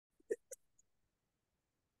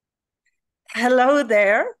Hello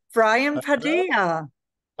there, Brian Hello. Padilla.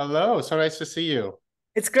 Hello. So nice to see you.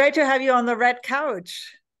 It's great to have you on the red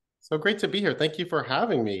couch. So great to be here. Thank you for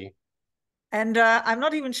having me. And I'm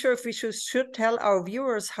not even sure if we should tell our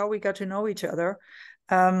viewers how we got to know each other.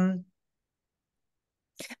 Um,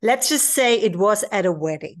 let's just say it was at a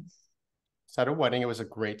wedding. It's at a wedding. It was a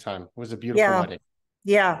great time. It was a beautiful Yeah, wedding.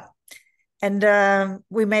 yeah. And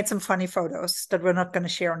we made some funny photos that we're not going to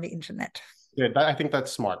share on the internet. Yeah, I think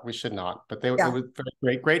that's smart. We should not, but it Yeah. was very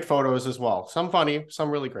great, great photos as well. Some funny,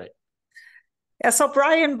 some really great. Yeah, so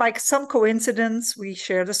Brian, by some coincidence, we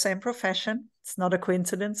share the same profession. It's not a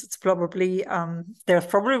coincidence. It's probably there's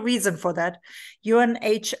probably a reason for that. You're an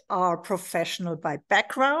HR professional by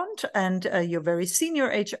background, and you're a very senior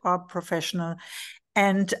HR professional.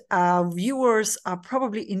 And viewers are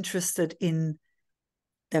probably interested in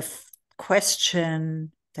the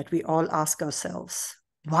question that we all ask ourselves: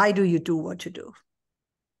 Why do you do what you do?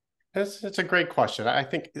 It's a great question. I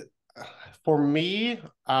think for me,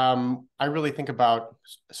 I really think about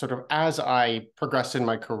sort of as I progressed in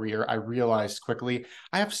my career, I realized quickly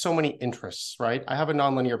I have so many interests, right? I have a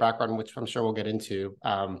nonlinear background, which I'm sure we'll get into,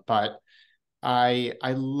 but I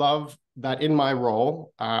love that in my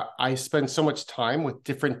role, I spend so much time with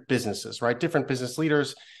different businesses, right? Different business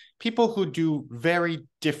leaders, people who do very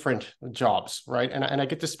different jobs, right? And I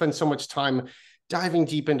get to spend so much time diving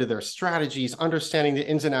deep into their strategies, understanding the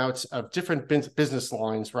ins and outs of different business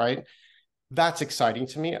lines, right? That's exciting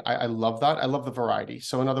to me. I love that. I love the variety.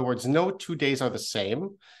 So, in other words, no 2 days are the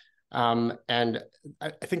same. And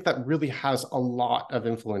I think that really has a lot of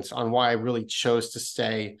influence on why I really chose to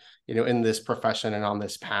stay, in this profession and on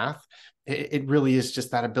this path. It really is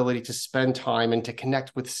just that ability to spend time and to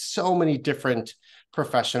connect with so many different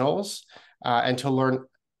professionals and to learn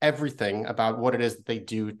everything about what it is that they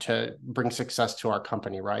do to bring success to our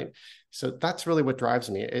company, right? So that's really what drives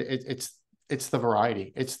me. It's the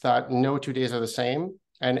variety. It's that no 2 days are the same.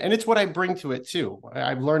 And it's what I bring to it too.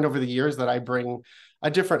 I've learned over the years that I bring a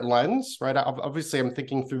different lens, right? Obviously, I'm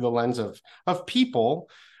thinking through the lens of people,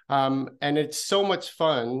 and it's so much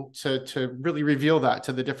fun to really reveal that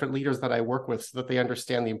to the different leaders that I work with, so that they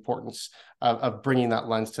understand the importance of bringing that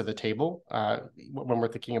lens to the table when we're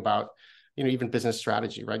thinking about even business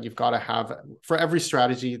strategy, right? You've got to have for every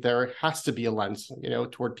strategy there has to be a lens,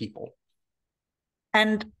 toward people.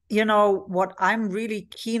 And what I'm really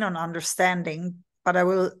keen on understanding, but I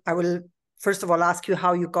will first of all ask you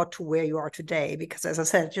how you got to where you are today, because as I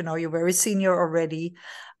said, you're very senior already.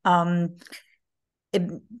 Um, it,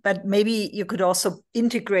 but maybe you could also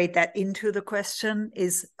integrate that into the question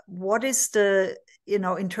is what is the,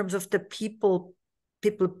 in terms of the people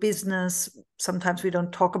business, sometimes we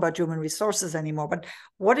don't talk about human resources anymore, but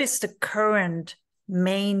what is the current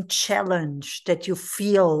main challenge that you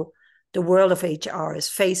feel the world of HR is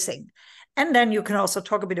facing? And then you can also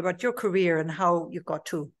talk a bit about your career and how you got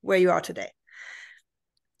to where you are today.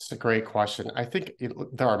 It's a great question. I think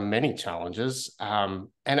there are many challenges, and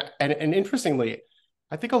interestingly,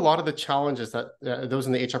 I think a lot of the challenges that those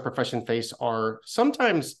in the HR profession face are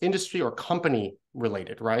sometimes industry or company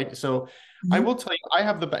related, right? So, I Mm-hmm. will tell you, I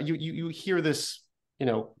have you hear this,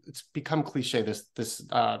 it's become cliche. This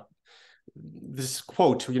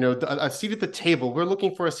quote, a seat at the table. We're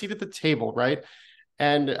looking for a seat at the table, right?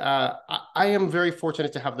 And I am very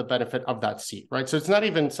fortunate to have the benefit of that seat, right? So it's not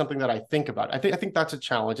even something that I think about. I think that's a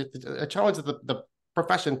challenge. A challenge that the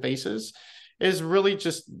profession faces is really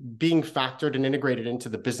just being factored and integrated into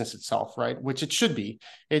the business itself, right? Which it should be.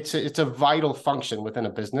 It's a vital function within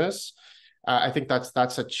a business. I think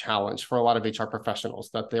that's a challenge for a lot of HR professionals,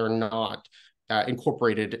 that they're not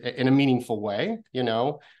incorporated in a meaningful way.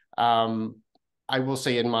 Um, I will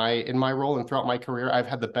say in my role and throughout my career, I've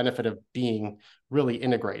had the benefit of being really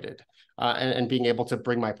integrated and being able to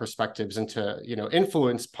bring my perspectives into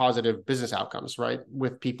influence positive business outcomes, right,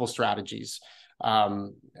 with people strategies.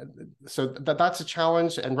 Um, so that's a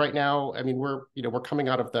challenge. And right now, I mean, we're coming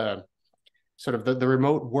out of the sort of the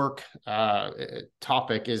remote work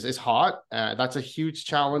topic is hot. That's a huge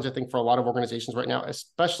challenge, I think, for a lot of organizations right now,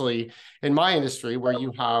 especially in my industry, where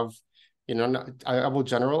you have, I will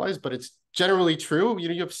generalize, but it's generally true.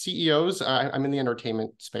 You have CEOs. I'm in the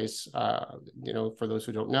entertainment space. For those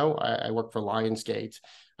who don't know, I work for Lionsgate.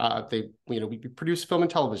 We produce film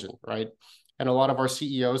and television, right? And a lot of our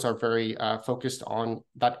CEOs are very focused on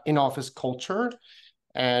that in-office culture,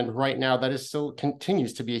 and right now, that is still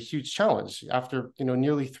continues to be a huge challenge after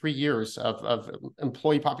nearly 3 years of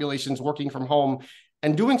employee populations working from home.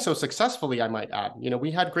 and doing so successfully, I might add.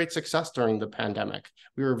 We had great success during the pandemic.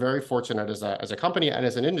 We were very fortunate as a company and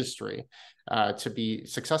as an industry to be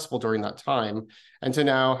successful during that time, and to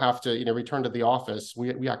now have to return to the office.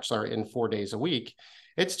 We actually are in 4 days a week.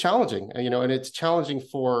 It's challenging, and it's challenging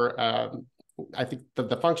for I think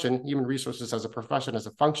the function, human resources as a profession, as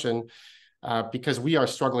a function, because we are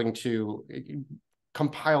struggling to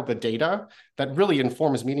compile the data that really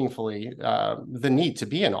informs meaningfully the need to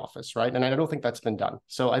be in office, right? And I don't think that's been done.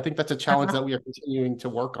 So I think that's a challenge that we are continuing to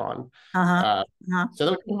work on, so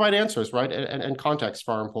that we can provide answers, right, and context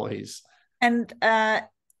for our employees. And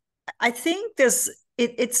I think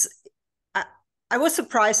I was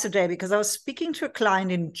surprised today because I was speaking to a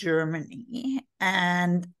client in Germany,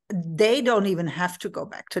 and they don't even have to go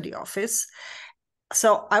back to the office.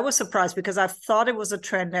 So I was surprised because I thought it was a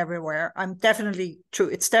trend everywhere.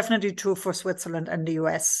 It's definitely true for Switzerland and the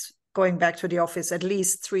US. Going back to the office at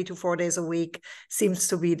least 3 to 4 days a week seems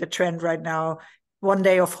to be the trend right now. 1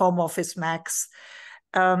 day of home office max.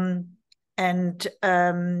 And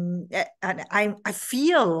I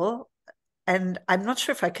feel, and I'm not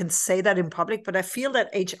sure if I can say that in public, but I feel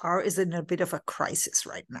that HR is in a bit of a crisis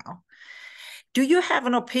right now. Do you have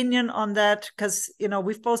an opinion on that? Because,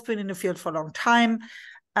 we've both been in the field for a long time.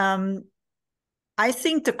 I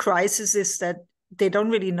think the crisis is that they don't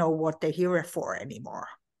really know what they're here for anymore.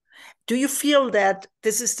 Do you feel that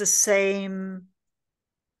this is the same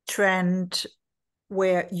trend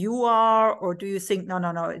where you are, or do you think,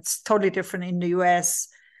 no, it's totally different in the US,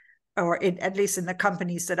 or at least in the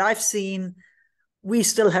companies that I've seen? We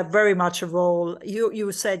still have very much a role.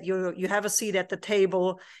 You said you have a seat at the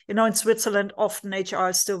table. In Switzerland, often HR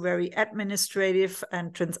is still very administrative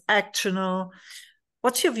and transactional.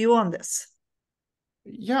 What's your view on this?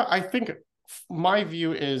 Yeah, I think my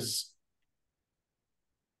view is,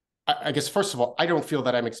 I guess, first of all, I don't feel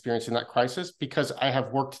that I'm experiencing that crisis because I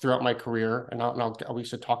have worked throughout my career, and we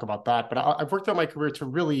should talk about that, but I've worked throughout my career to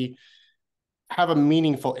really have a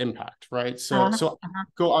meaningful impact, right? So I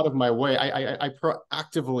go out of my way. I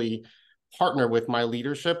proactively partner with my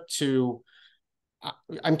leadership to,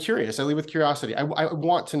 I'm curious. I lead with curiosity. I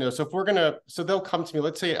want to know. So so they'll come to me.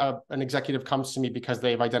 Let's say an executive comes to me because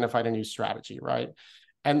they've identified a new strategy, right?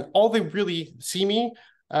 And all they really see me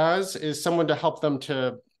as is someone to help them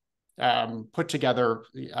to put together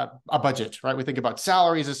a budget, right? We think about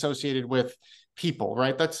salaries associated with people,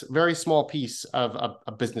 right? That's a very small piece of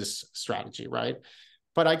a business strategy, right?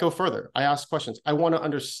 But I go further. I ask questions. I want to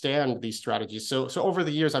understand these strategies. So over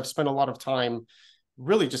the years, I've spent a lot of time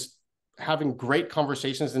really just having great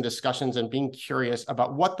conversations and discussions and being curious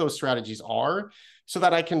about what those strategies are so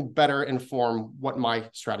that I can better inform what my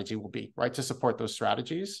strategy will be, right? To support those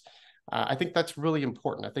strategies. I think that's really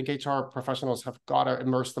important. I think HR professionals have got to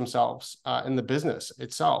immerse themselves in the business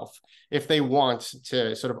itself if they want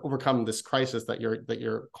to sort of overcome this crisis that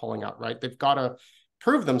you're calling out, right? They've got to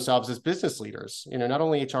prove themselves as business leaders, not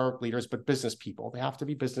only HR leaders, but business people. They have to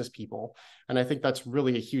be business people. And I think that's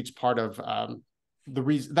really a huge part of the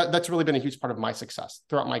reason that's really been a huge part of my success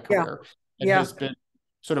throughout my career. It has been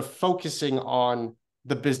sort of focusing on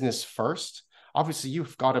the business first. Obviously,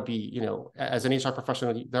 you've got to be, as an HR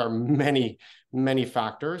professional, there are many, many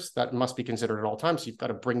factors that must be considered at all times. So you've got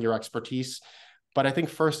to bring your expertise. But I think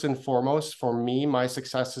first and foremost, for me, my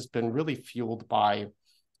success has been really fueled by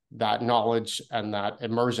that knowledge and that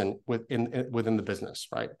immersion within the business,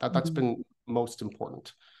 right? That's been most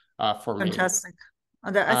important for me. Fantastic.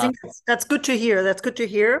 I think that's good to hear. That's good to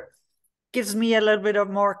hear. Gives me a little bit of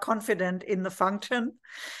more confidence in the function.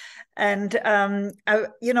 And,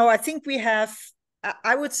 I think we have,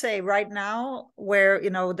 I would say right now where,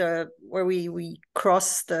 where we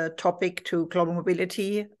cross the topic to global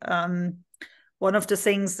mobility, one of the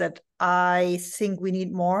things that I think we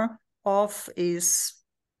need more of is,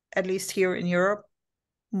 at least here in Europe,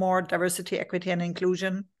 more diversity, equity, and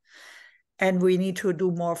inclusion. And we need to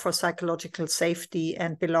do more for psychological safety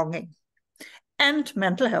and belonging and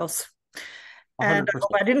mental health. 100%. And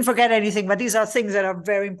I didn't forget anything, but these are things that are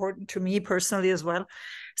very important to me personally as well.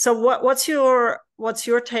 So what's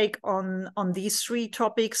your take on these three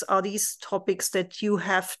topics? Are these topics that you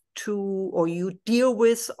have to, or you deal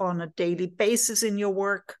with on a daily basis in your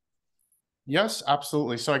work? Yes,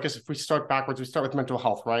 absolutely. So I guess if we start backwards, we start with mental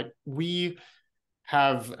health, right? We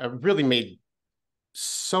have really made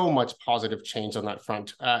so much positive change on that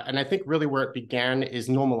front. And I think really where it began is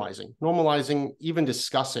normalizing, even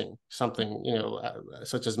discussing something,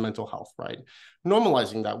 such as mental health, right?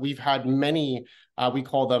 Normalizing that. We've had many, we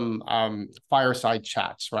call them fireside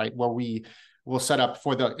chats, right? Where we will set up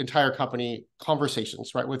for the entire company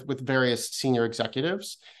conversations, right? With various senior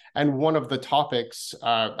executives. And one of the topics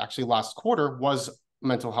actually last quarter was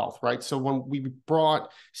mental health, right? So when we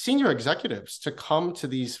brought senior executives to come to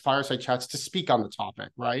these fireside chats to speak on the topic,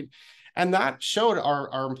 right? And that showed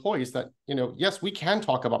our employees that, yes, we can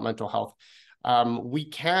talk about mental health.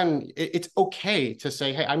 It's okay to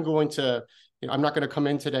say, hey, I'm going to, I'm not going to come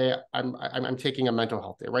in today. I'm taking a mental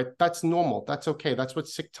health day, right? That's normal. That's okay. That's what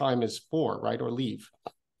sick time is for, right? Or leave.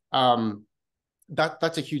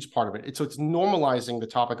 That's a huge part of it. So it's normalizing the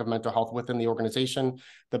topic of mental health within the organization.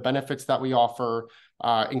 The benefits that we offer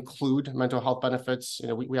include mental health benefits.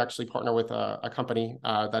 We actually partner with a company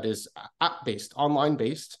that is app-based,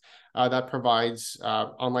 online-based, that provides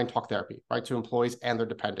online talk therapy, right, to employees and their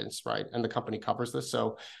dependents, right? And the company covers this.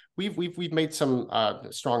 So we've made some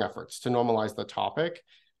strong efforts to normalize the topic.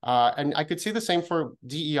 And I could say the same for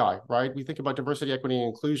DEI, right? We think about diversity, equity, and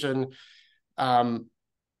inclusion.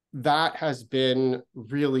 That has been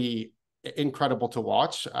really incredible to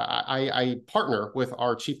watch. I partner with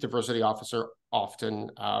our chief diversity officer often.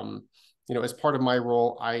 As part of my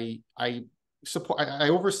role, I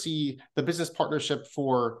oversee the business partnership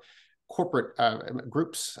for corporate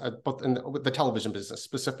groups, both in the television business,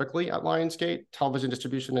 specifically at Lionsgate, television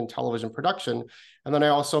distribution and television production. And then I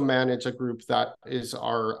also manage a group that is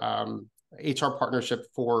our HR partnership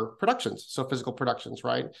for productions, so physical productions,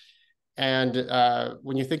 right? And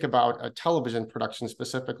when you think about a television production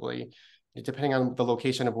specifically, depending on the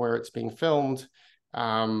location of where it's being filmed,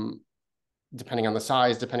 depending on the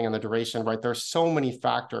size, depending on the duration, right? There's so many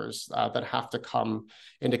factors that have to come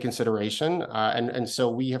into consideration. And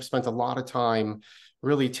so we have spent a lot of time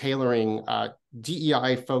really tailoring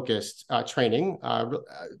DEI-focused training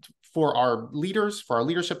for our leaders, for our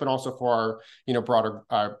leadership, and also for our broader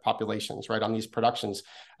populations, right, on these productions,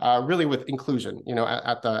 really with inclusion,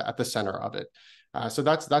 at the center of it. So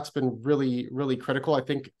that's been really, really critical. I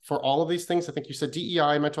think for all of these things, I think you said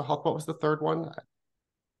DEI, mental health. What was the third one?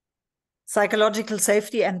 Psychological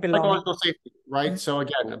safety and belonging. Psychological safety, right? So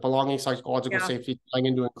again, belonging, psychological safety, tying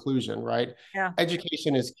into inclusion, right? Yeah.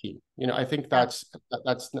 Education is key. I think that's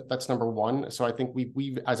number one. So I think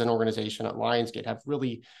we as an organization at Lionsgate have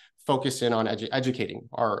really focused in on educating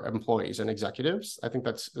our employees and executives. I think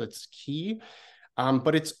that's key.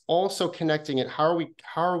 But it's also connecting it. How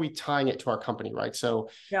are we tying it to our company, right? So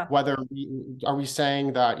whether are we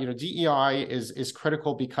saying that DEI is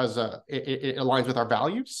critical because it aligns with our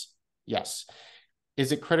values? Yes.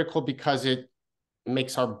 Is it critical because it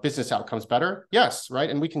makes our business outcomes better? Yes, right.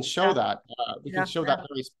 And we can show that. We can show that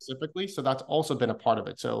very specifically. So that's also been a part of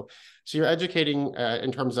it. So you're educating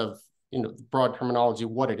in terms of broad terminology,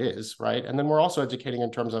 what it is, right? And then we're also educating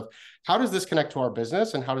in terms of how does this connect to our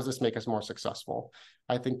business and how does this make us more successful?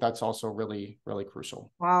 I think that's also really, really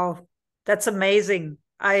crucial. Wow, that's amazing.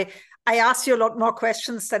 I asked you a lot more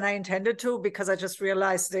questions than I intended to, because I just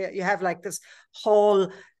realized that you have like this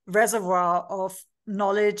whole reservoir of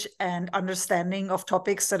knowledge and understanding of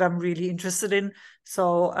topics that I'm really interested in.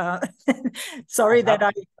 So sorry that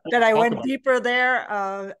I went deeper there,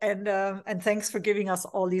 and thanks for giving us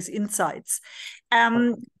all these insights.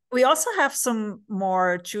 We also have some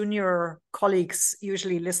more junior colleagues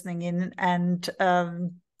usually listening in, and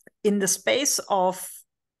in the space of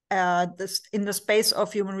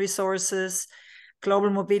human resources,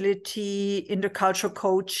 global mobility, intercultural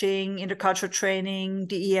coaching, intercultural training,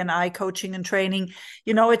 DE&I coaching and training.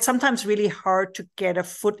 It's sometimes really hard to get a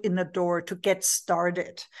foot in the door, to get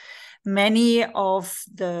started. Many of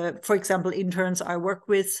the, for example, interns I work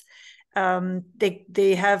with,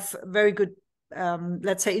 they have very good,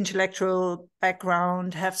 let's say, intellectual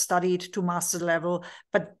background, have studied to master level,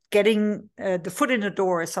 but getting the foot in the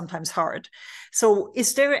door is sometimes hard. So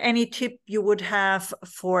is there any tip you would have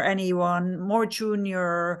for anyone more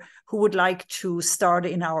junior who would like to start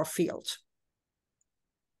in our field?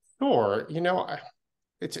 Sure.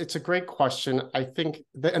 It's a great question. I think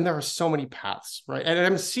that, and there are so many paths, right? And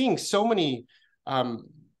I'm seeing so many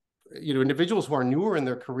individuals who are newer in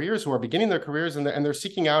their careers, who are beginning their careers, and they're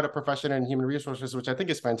seeking out a profession in human resources, which I think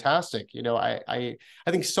is fantastic. I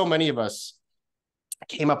think so many of us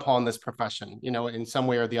came upon this profession, in some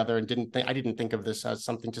way or the other, and I didn't think of this as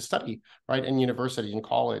something to study, right, in university, in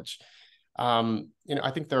college.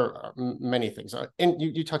 I think there are many things. And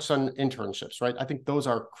you touched on internships, right? I think those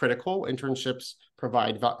are critical. Internships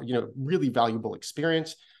provide, really valuable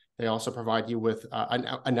experience. They also provide you with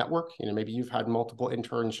a network. Maybe you've had multiple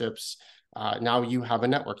internships. Now you have a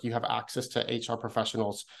network. You have access to HR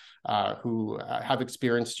professionals who have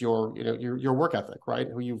experienced your work ethic, right?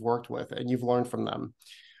 Who you've worked with and you've learned from them.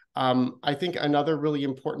 I think another really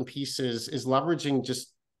important piece is leveraging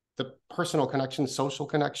just the personal connections, social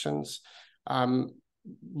connections.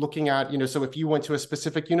 Looking at, so if you went to a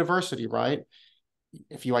specific university, right?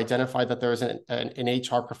 if you identify that there's an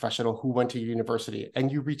HR professional who went to your university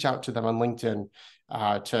and you reach out to them on LinkedIn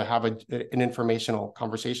to have an informational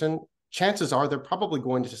conversation, chances are they're probably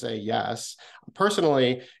going to say yes.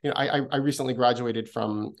 Personally, I recently graduated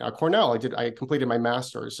from Cornell. I completed my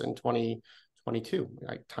master's in 2022.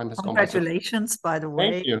 Time has gone by so. Congratulations, by the Thank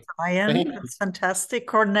way, you. Ryan. Thank you. That's fantastic.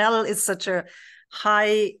 Cornell is such a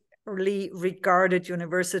highly regarded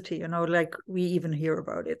university, like we even hear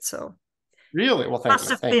about it. So Really? Well, thank must you.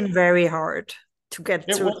 have Thank been very hard to get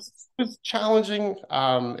you. through. It was challenging.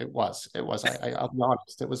 It was. I'll be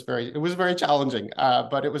honest. It was very challenging.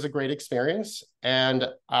 But it was a great experience. And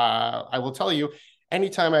I will tell you,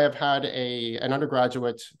 anytime I have had an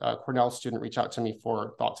undergraduate Cornell student reach out to me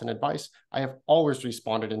for thoughts and advice, I have always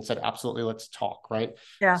responded and said, absolutely, let's talk, right?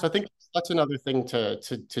 Yeah. So I think that's another thing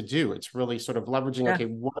to do. It's really sort of leveraging, okay,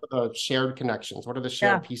 what are the shared connections? What are the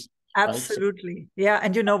shared pieces? Absolutely. Right? So, yeah.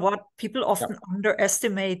 And you know what? People often yeah.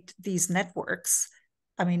 underestimate these networks.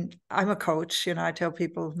 I mean, I'm a coach, I tell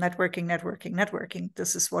people networking.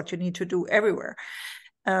 This is what you need to do everywhere.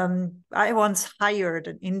 I once hired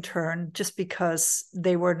an intern just because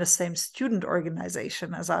they were in the same student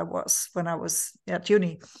organization as I was when I was at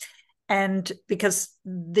uni. And because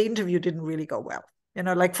the interview didn't really go well.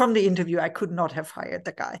 Like from the interview, I could not have hired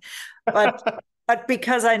the guy. But but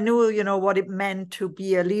because I knew, what it meant to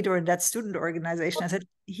be a leader in that student organization, I said,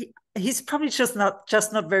 he's probably just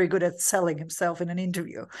not very good at selling himself in an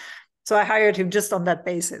interview. So I hired him just on that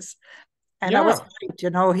basis. And that was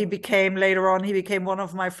great. He became one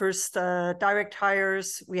of my first direct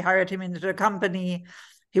hires. We hired him into the company.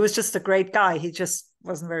 He was just a great guy. He just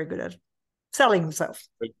wasn't very good at selling himself.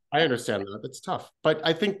 I understand that. That's tough. But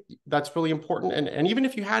I think that's really important. And even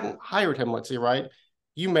if you hadn't hired him, let's say, right,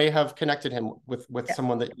 you may have connected him with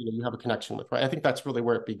someone that you have a connection with, right? I think that's really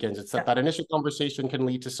where it begins. It's that initial conversation can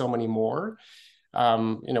lead to so many more,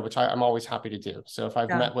 which I'm always happy to do. So if I've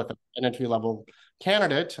met with an entry-level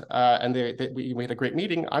candidate and we had a great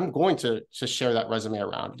meeting, I'm going to share that resume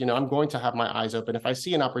around. I'm going to have my eyes open. If I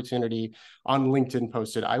see an opportunity on LinkedIn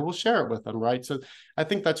posted, I will share it with them, right? So I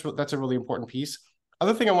think that's a really important piece.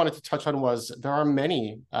 Other thing I wanted to touch on was there are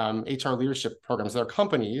many HR leadership programs. There are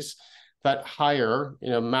companies that hire,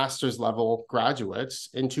 master's level graduates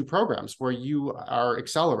into programs where you are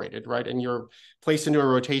accelerated, right? And you're placed into a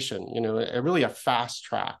rotation, really a fast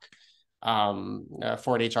track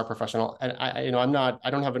for an HR professional. And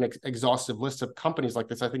I don't have an exhaustive list of companies like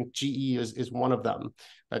this. I think GE is one of them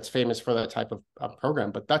that's famous for that type of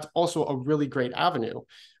program, but that's also a really great avenue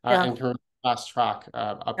in terms of fast track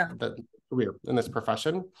up the career in this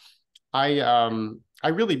profession. I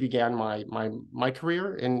really began my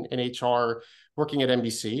career in HR working at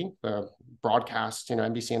NBC, broadcast,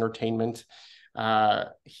 NBC Entertainment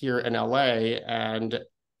here in LA, and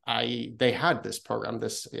they had this program,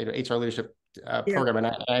 this HR leadership program,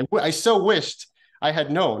 and I so wished I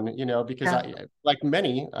had known, because I, like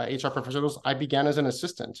many HR professionals, I began as an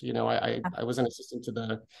assistant. I was an assistant to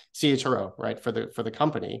the CHRO, right, for the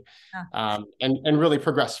company, and really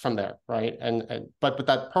progressed from there, right. But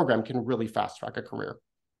that program can really fast track a career.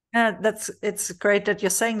 It's great that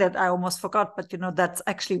you're saying that. I almost forgot, but that's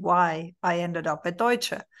actually why I ended up at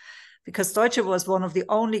Deutsche, because Deutsche was one of the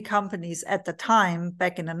only companies at the time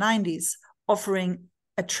back in the 90s offering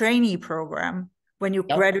a trainee program when you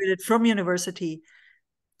graduated from university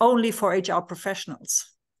only for HR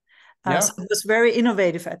professionals. So it was very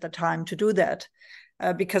innovative at the time to do that,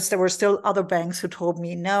 because there were still other banks who told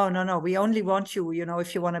me, no, we only want you,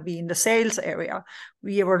 if you want to be in the sales area.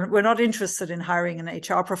 We're not interested in hiring an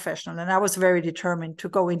HR professional. And I was very determined to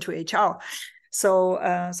go into HR. So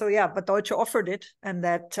but Deutsche offered it, and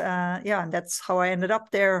that and that's how I ended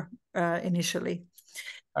up there initially.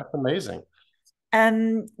 That's amazing.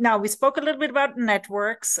 And now we spoke a little bit about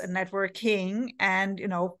networks and networking, and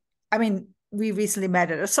we recently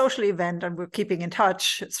met at a social event, and we're keeping in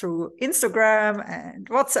touch through Instagram and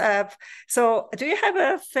WhatsApp. So do you have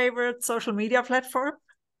a favorite social media platform?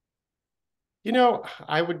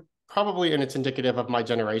 I would probably, and it's indicative of my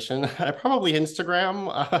generation, probably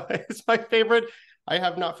Instagram is my favorite. I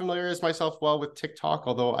have not familiarized myself well with TikTok,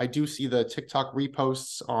 although I do see the TikTok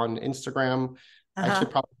reposts on Instagram. I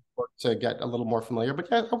should probably work to get a little more familiar,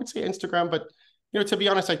 but I would say Instagram. But, to be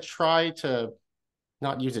honest, I try to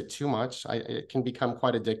not use it too much. It can become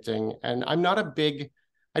quite addicting, and I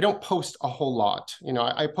don't post a whole lot.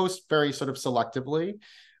 I post very sort of selectively.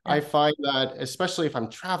 I find that, especially if I'm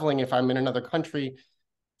traveling, if I'm in another country,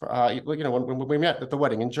 when we met at the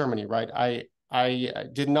wedding in Germany, right? I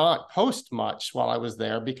did not post much while I was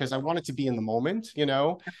there because I wanted to be in the moment, you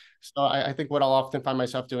know. So I think what I'll often find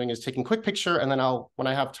myself doing is taking a quick picture, and then when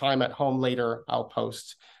I have time at home later, I'll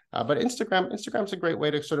post. But Instagram's a great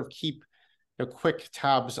way to sort of keep quick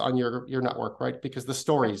tabs on your network, right? Because the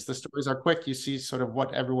stories are quick. You see sort of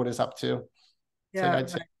what everyone is up to. Yeah, so I'd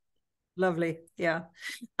say, lovely. Yeah,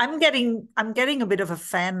 I'm getting a bit of a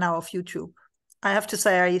fan now of YouTube. I have to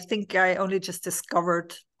say, I think I only just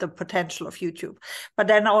discovered the potential of YouTube. But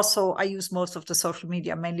then also I use most of the social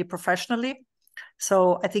media mainly professionally.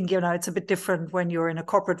 So I think, it's a bit different when you're in a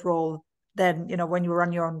corporate role than, when you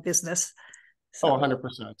run your own business. So, 100%.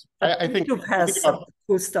 But I think YouTube has some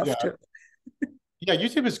cool stuff yeah. too. Yeah,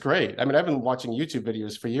 YouTube is great. I mean, I've been watching YouTube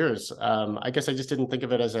videos for years. I guess I just didn't think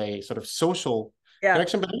of it as a sort of social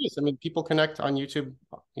connection, but it is. I mean, people connect on YouTube,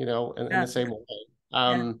 in the same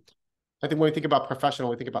way. I think when we think about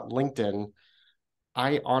professional, we think about LinkedIn.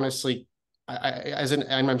 I honestly,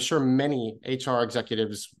 and I'm sure many HR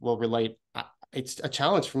executives will relate. It's a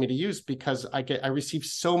challenge for me to use because I receive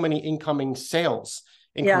so many incoming sales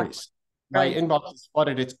inquiries. My inbox is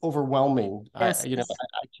flooded. It's overwhelming. Yes, I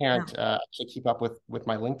can't actually keep up with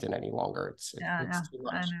my LinkedIn any longer. It's too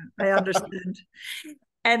much. I know. I understand.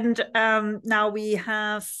 And now we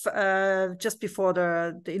have, just before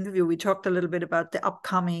the interview, we talked a little bit about the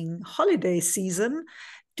upcoming holiday season.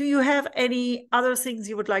 Do you have any other things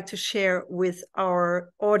you would like to share with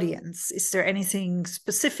our audience? Is there anything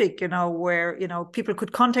specific, where, people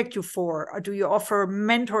could contact you for? Or do you offer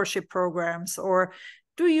mentorship programs? Or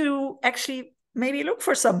do you actually maybe look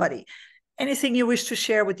for somebody? Anything you wish to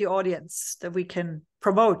share with the audience that we can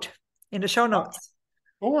promote in the show notes?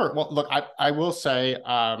 Sure. Well, look, I will say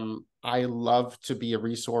I love to be a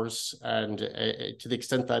resource, and to the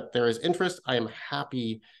extent that there is interest, I am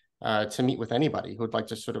happy to meet with anybody who would like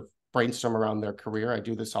to sort of brainstorm around their career. I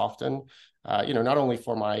do this often, not only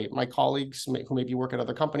for my colleagues who maybe work at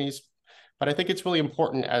other companies, but I think it's really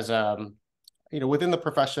important as within the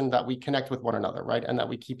profession that we connect with one another, right, and that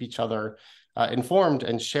we keep each other informed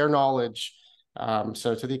and share knowledge.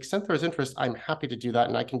 So to the extent there is interest, I'm happy to do that,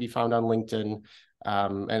 and I can be found on LinkedIn.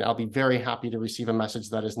 And I'll be very happy to receive a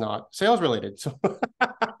message that is not sales related. So,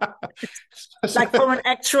 like from an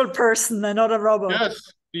actual person and not a robot.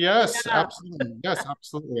 Yes, absolutely. Yes,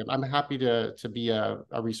 absolutely. I'm happy to be a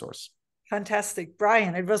resource. Fantastic.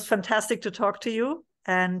 Brian, it was fantastic to talk to you.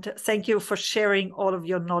 And thank you for sharing all of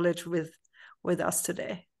your knowledge with us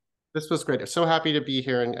today. This was great. I'm so happy to be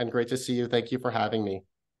here and great to see you. Thank you for having me.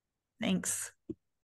 Thanks.